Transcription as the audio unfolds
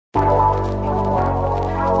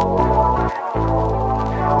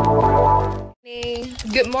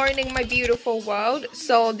Good morning, my beautiful world.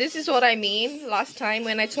 So this is what I mean last time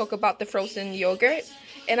when I talk about the frozen yogurt,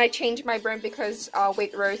 and I changed my brand because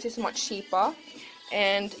Waitrose is much cheaper.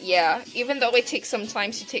 And yeah, even though it takes some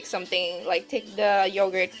time to take something, like take the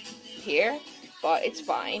yogurt here, but it's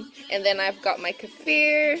fine. And then I've got my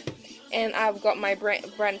kefir, and I've got my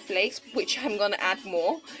bran flakes, which I'm gonna add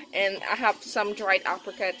more, and I have some dried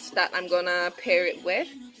apricots that I'm gonna pair it with.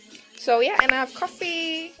 So yeah, and I have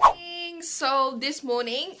coffee. So this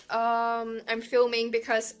morning I'm filming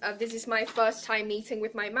because this is my first time meeting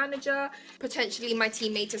with my manager, potentially my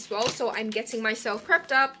teammates as well. So I'm getting myself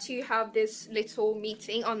prepped up to have this little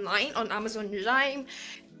meeting online on Amazon Lime.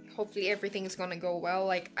 Hopefully everything is gonna go well.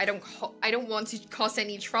 Like I don't want to cause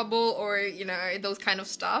any trouble or, you know, those kind of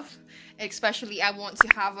stuff. Especially I want to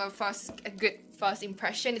have a good first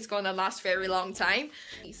impression. It's gonna last very long time,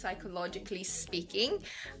 psychologically speaking.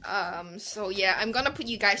 So yeah, I'm gonna put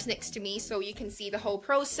you guys next to me so you can see the whole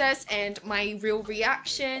process and my real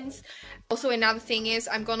reactions. Also, another thing is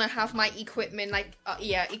I'm gonna have my equipment,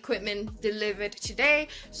 equipment delivered today,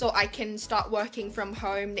 so I can start working from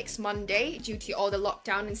home next Monday due to all the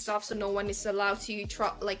lockdown and stuff. So no one is allowed to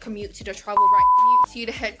commute to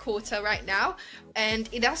the headquarters right now, and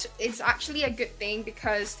it's actually a good thing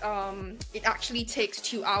because it actually takes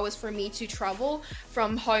 2 hours for me to travel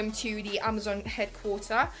from home to the Amazon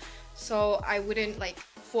headquarters. So I wouldn't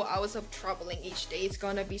 4 hours of traveling each day. It's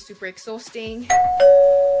gonna be super exhausting.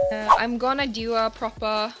 I'm gonna do a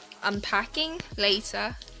proper unpacking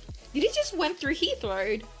later. Did it just went through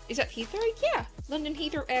Heathrow? Is that Heathrow? Yeah, London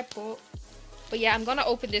Heathrow Airport. But yeah, I'm gonna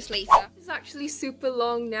open this later. It's actually super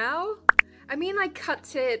long now. I mean, I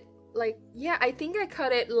cut it I think I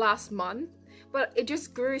cut it last month, but it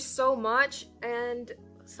just grew so much, and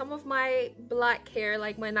some of my black hair,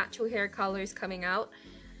 like my natural hair color, is coming out.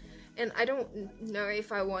 And I don't know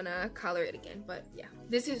if I want to color it again, but yeah,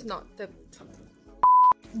 this is not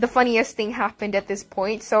the funniest thing happened at this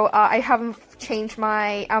point. So I haven't changed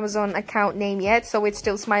my Amazon account name yet, so it's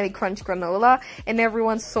still Smiley Crunch Granola, and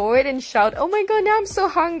everyone saw it and shouted, "Oh my god, now I'm so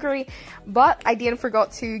hungry." But I didn't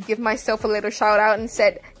forget to give myself a little shout out and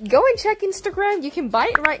said, go and check Instagram, you can buy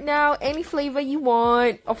it right now, any flavor you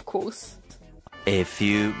want, of course. A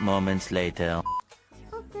few moments later.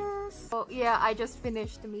 So yeah, I just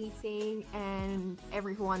finished the meeting and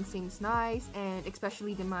everyone seems nice, and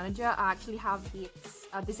especially the manager. I actually have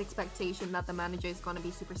this expectation that the manager is gonna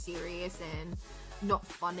be super serious and not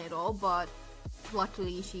fun at all, but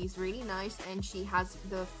luckily she's really nice, and she has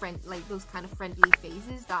those kind of friendly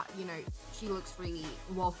faces that, you know, she looks really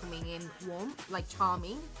welcoming and warm,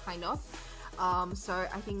 charming kind of. So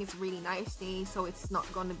I think it's a really nice day, so it's not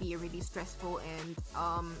gonna be a really stressful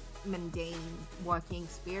and mundane working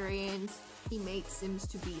experience. Teammates seems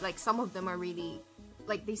to be some of them are really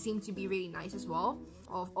they seem to be really nice as well.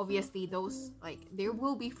 Obviously those there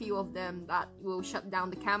will be few of them that will shut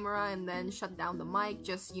down the camera and then shut down the mic,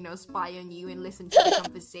 just, you know, spy on you and listen to the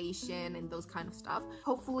conversation and those kind of stuff.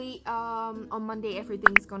 Hopefully on Monday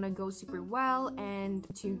everything's gonna go super well, and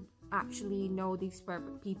to actually know these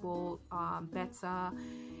people better.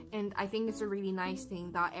 And I think it's a really nice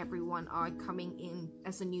thing that everyone are coming in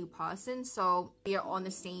as a new person, so we are on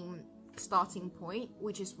the same starting point,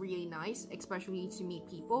 which is really nice, especially to meet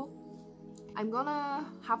people. I'm gonna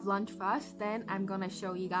have lunch first, then I'm gonna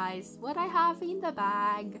show you guys what I have in the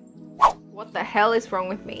bag. What the hell is wrong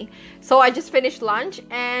with me? So I just finished lunch,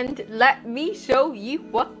 and let me show you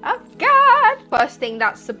what I've got. First thing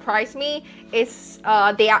that surprised me is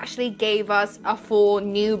they actually gave us a full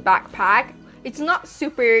new backpack. It's not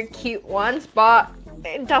super cute ones, but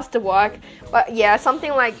it does the work. But yeah,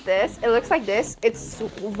 something like this. It looks like this. It's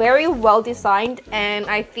very well designed, and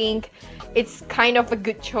I think it's kind of a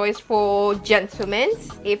good choice for gentlemen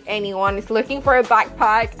if anyone is looking for a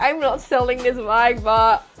backpack. I'm not selling this bag,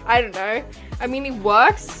 but I don't know. I mean, it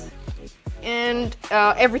works, and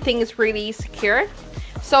everything is really secure.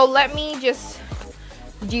 So let me just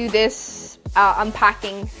do this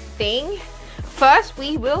unpacking thing. First,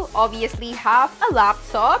 we will obviously have a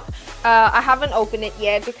laptop. I haven't opened it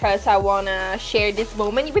yet because I want to share this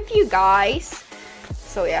moment with you guys.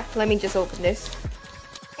 So yeah, let me just open this.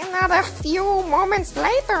 Another few moments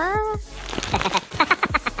later.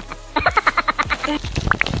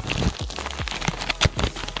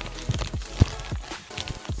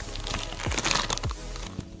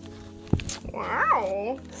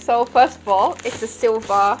 Wow. So first of all, it's a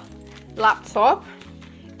silver laptop.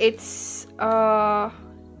 It's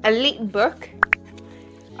Elite Book.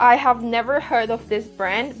 I have never heard of this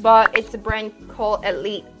brand, but it's a brand called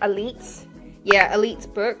Elite. Yeah, Elite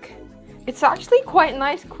Book. It's actually quite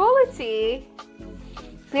nice quality.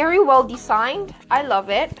 Very well designed. I love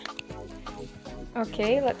it.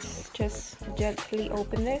 Okay, let's just gently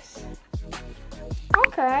open this.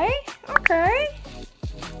 Okay.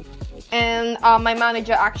 And my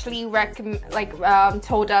manager actually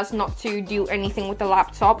told us not to do anything with the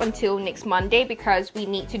laptop until next Monday because we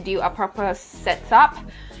need to do a proper setup.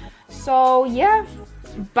 So yeah,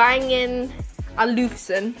 Bang &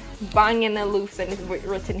 Olufsen is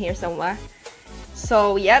written here somewhere.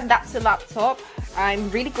 So yeah, that's the laptop. I'm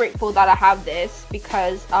really grateful that I have this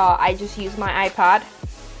because I just use my iPad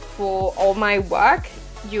for all my work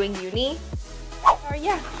during uni.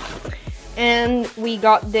 Yeah, and we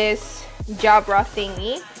got this Jabra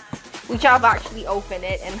thingy, which I've actually opened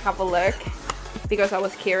it and have a look because I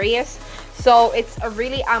was curious. So it's a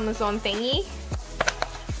really Amazon thingy.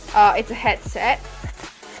 It's a headset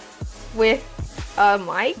with a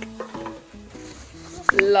mic.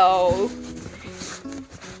 Lol.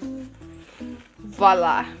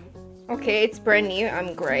 Voila. Okay, it's brand new.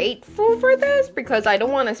 I'm grateful for this because I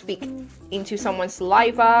don't want to speak into someone's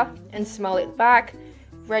saliva and smell it back.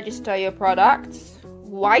 Register your products.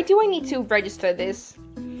 Why do I need to register this?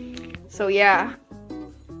 So yeah,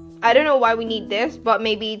 I don't know why we need this, but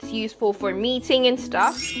maybe it's useful for meeting and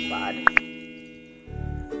stuff. But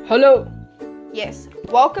hello. Yes,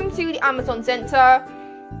 welcome to the Amazon Center.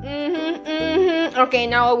 Okay,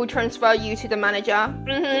 now I will transfer you to the manager.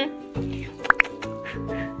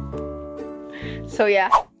 So yeah.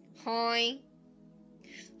 Hi,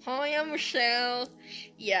 I'm Mychelle.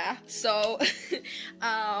 Yeah, so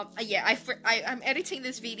yeah, I'm editing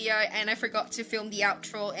this video and I forgot to film the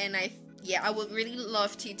outro, and I would really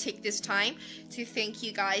love to take this time to thank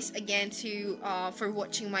you guys again for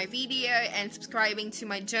watching my video and subscribing to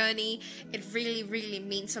my journey. It really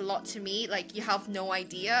means a lot to me. Like, you have no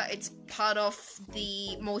idea. It's part of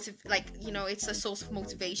the it's a source of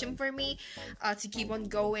motivation for me to keep on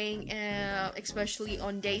going, especially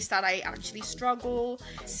on days that I actually struggle.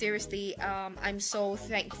 Seriously, I'm so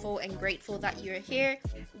thankful and grateful that you're here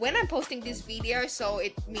when I'm posting this video, so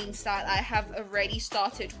it means that I have already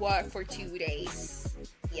started work for 2 days.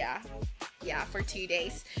 Yeah, for 2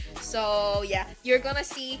 days. So yeah, you're gonna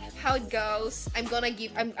see how it goes. I'm gonna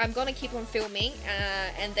keep on filming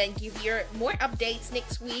and then give you more updates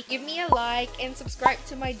next week. Give me a like and subscribe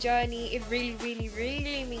to my journey. It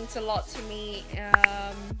really means a lot to me.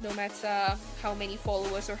 No matter how many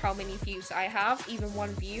followers or how many views I have, even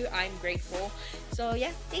one view, I'm grateful. So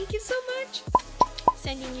yeah, thank you so much.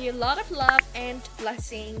 Sending you a lot of love and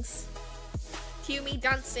blessings. Cue me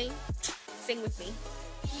dancing. Sing with me.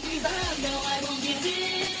 No, I won't give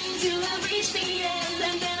in till I reach the end,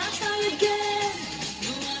 and then I'll try again.